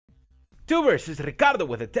YouTubers, this is Ricardo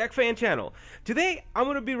with the Tech Fan Channel. Today, I'm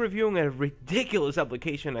going to be reviewing a ridiculous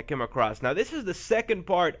application I came across. Now, this is the second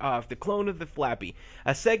part of the clone of the Flappy,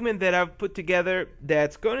 a segment that I've put together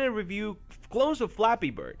that's going to review clones of Flappy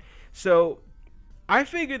Bird. So, I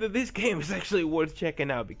figured that this game is actually worth checking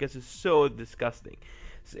out because it's so disgusting.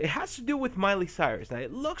 So it has to do with Miley Cyrus. Now,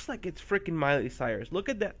 it looks like it's freaking Miley Cyrus. Look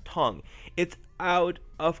at that tongue. It's out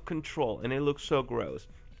of control, and it looks so gross.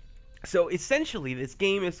 So essentially, this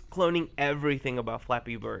game is cloning everything about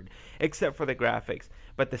Flappy Bird, except for the graphics.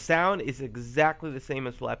 But the sound is exactly the same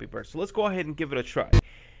as Flappy Bird. So let's go ahead and give it a try.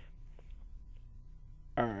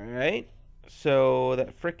 Alright. So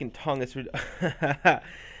that freaking tongue is...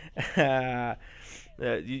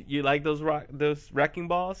 you like those wrecking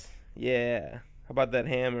balls? Yeah. How about that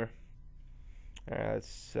hammer? Alright,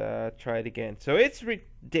 let's try it again. So it's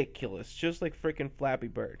ridiculous, just like freaking Flappy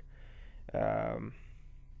Bird.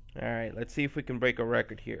 Alright, let's see if we can break a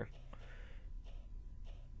record here.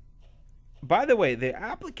 By the way, the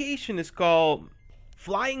application is called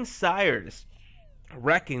Flying Cyrus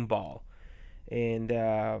Wrecking Ball. And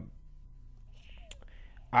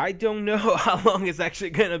I don't know how long it's actually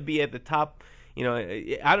going to be at the top. You know,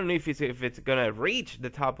 I don't know if it's going to reach the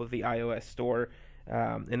top of the iOS store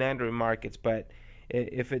in Android markets. But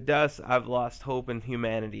if it does, I've lost hope in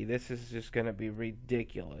humanity. This is just going to be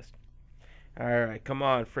ridiculous. Alright, come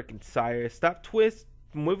on, freaking Cyrus. Stop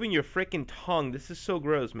moving your freaking tongue. This is so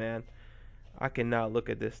gross, man. I cannot look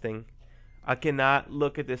at this thing. I cannot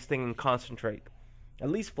look at this thing and concentrate. At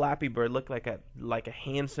least Flappy Bird looked like a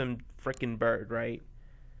handsome freaking bird, right?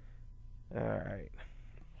 Alright.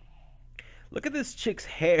 Look at this chick's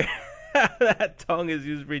hair. That tongue is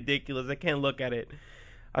just ridiculous. I can't look at it.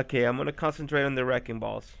 Okay, I'm going to concentrate on the wrecking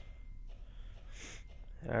balls.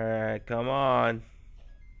 Alright, come on.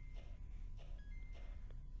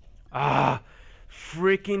 Ah,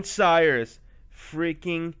 freaking Cyrus.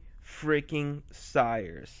 Freaking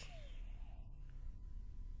Cyrus.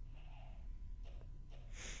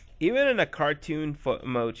 Even in a cartoon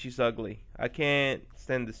mode, she's ugly. I can't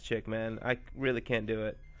stand this chick, man. I really can't do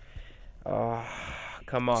it. Oh,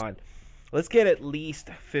 come on. Let's get at least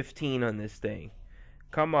 15 on this thing.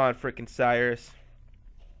 Come on, freaking Cyrus.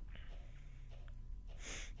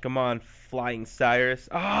 Come on, Flying Cyrus.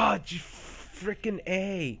 Ah, freaking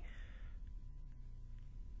A.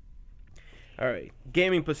 Alright,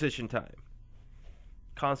 gaming position time.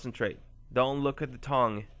 Concentrate. Don't look at the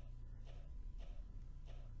tongue.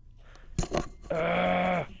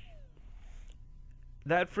 That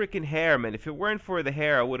freaking hair, man. If it weren't for the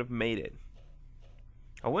hair, I would have made it.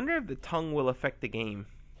 I wonder if the tongue will affect the game.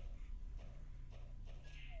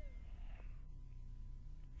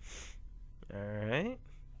 Alright.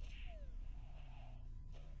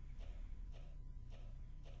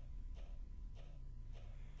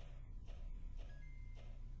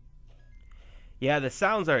 Yeah, the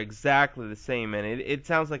sounds are exactly the same, man. It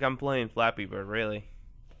sounds like I'm playing Flappy Bird, really.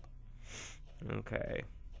 Okay.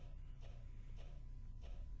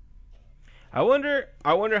 I wonder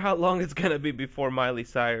how long it's gonna be before Miley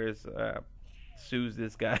Cyrus sues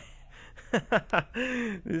this guy.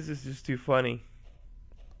 This is just too funny.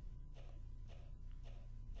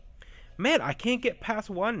 Man, I can't get past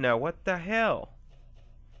one now. What the hell?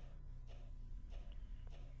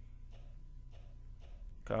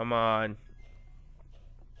 Come on.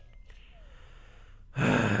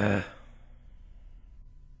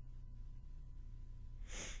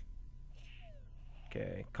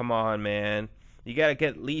 Okay, come on, man. You gotta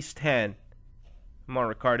get at least 10. Come on,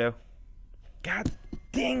 Ricardo. God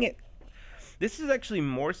dang it. This is actually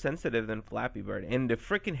more sensitive than Flappy Bird, and the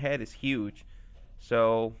freaking head is huge.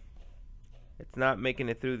 So, it's not making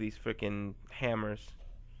it through these freaking hammers.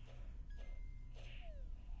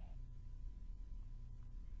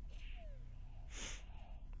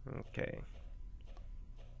 Okay.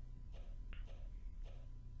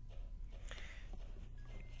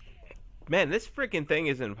 Man, this freaking thing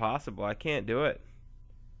is impossible. I can't do it.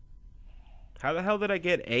 How the hell did I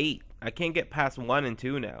get 8? I can't get past 1 and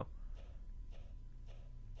 2 now.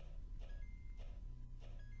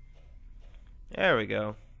 There we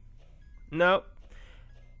go. Nope.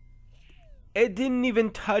 It didn't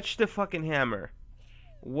even touch the fucking hammer.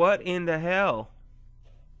 What in the hell?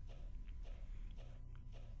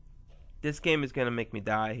 This game is gonna make me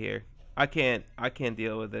die here. I can't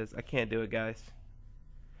deal with this. I can't do it, guys.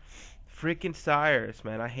 Freaking Cyrus,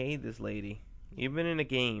 man. I hate this lady. Even in a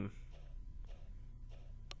game.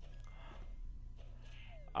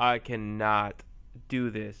 I cannot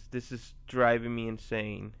do this. This is driving me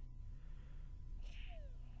insane.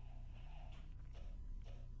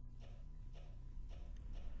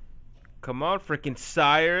 Come on, freaking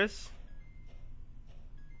Cyrus.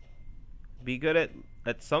 be good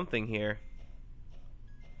at something here.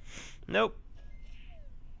 Nope.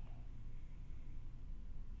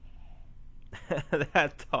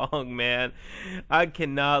 That tongue, man. I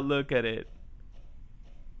cannot look at it.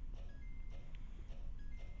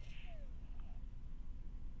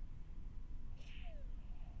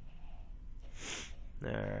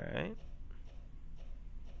 Alright.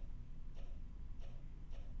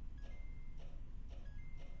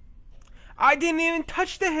 I didn't even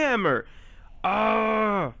touch the hammer.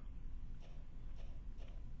 Ah.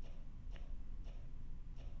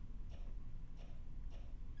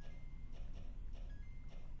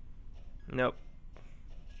 Nope.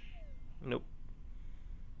 Nope.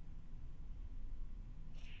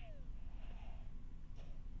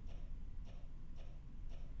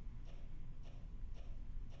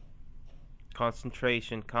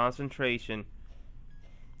 Concentration, concentration.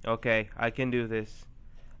 Okay, I can do this.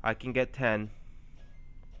 I can get 10.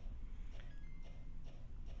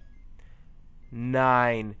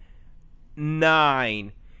 9.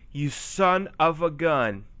 9. You son of a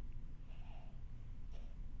gun.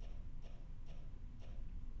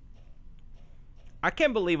 I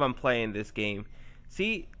can't believe I'm playing this game.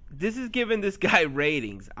 See, this is giving this guy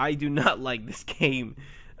ratings. I do not like this game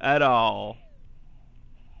at all.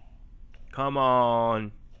 Come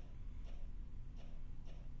on.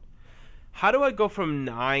 How do I go from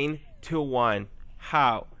 9 to 1?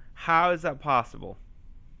 How? How is that possible?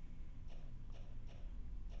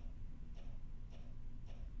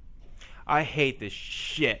 I hate this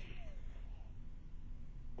shit.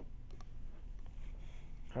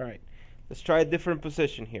 Alright. Let's try a different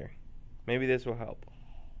position here. Maybe this will help.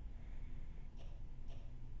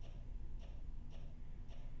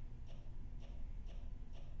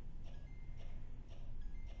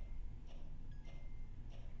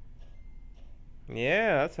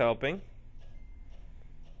 Yeah, that's helping.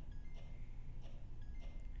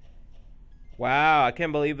 Wow, I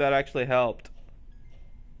can't believe that actually helped.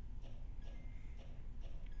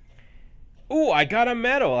 Ooh, I got a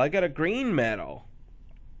medal. I got a green medal.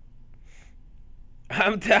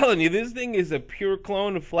 I'm telling you, this thing is a pure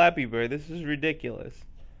clone of Flappy Bird. This is ridiculous.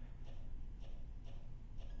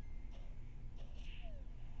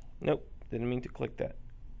 Nope, didn't mean to click that.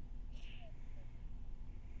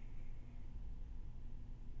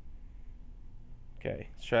 Okay,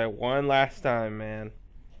 let's try it one last time, man.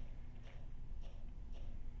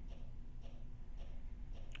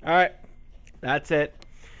 Alright, that's it.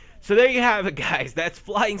 So there you have it, guys. That's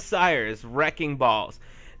Flying Cyrus wrecking balls.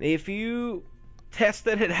 If you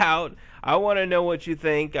tested it out, I want to know what you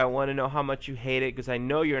think. I want to know how much you hate it, because I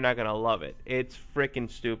know you're not going to love it. It's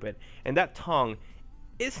freaking stupid. And that tongue,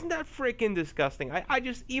 isn't that freaking disgusting? I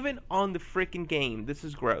just, even on the freaking game, this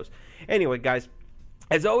is gross. Anyway, guys,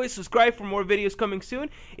 as always, subscribe for more videos coming soon.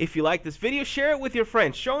 If you like this video, share it with your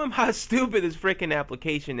friends. Show them how stupid this freaking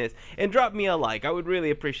application is. And drop me a like. I would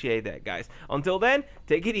really appreciate that, guys. Until then,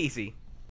 take it easy.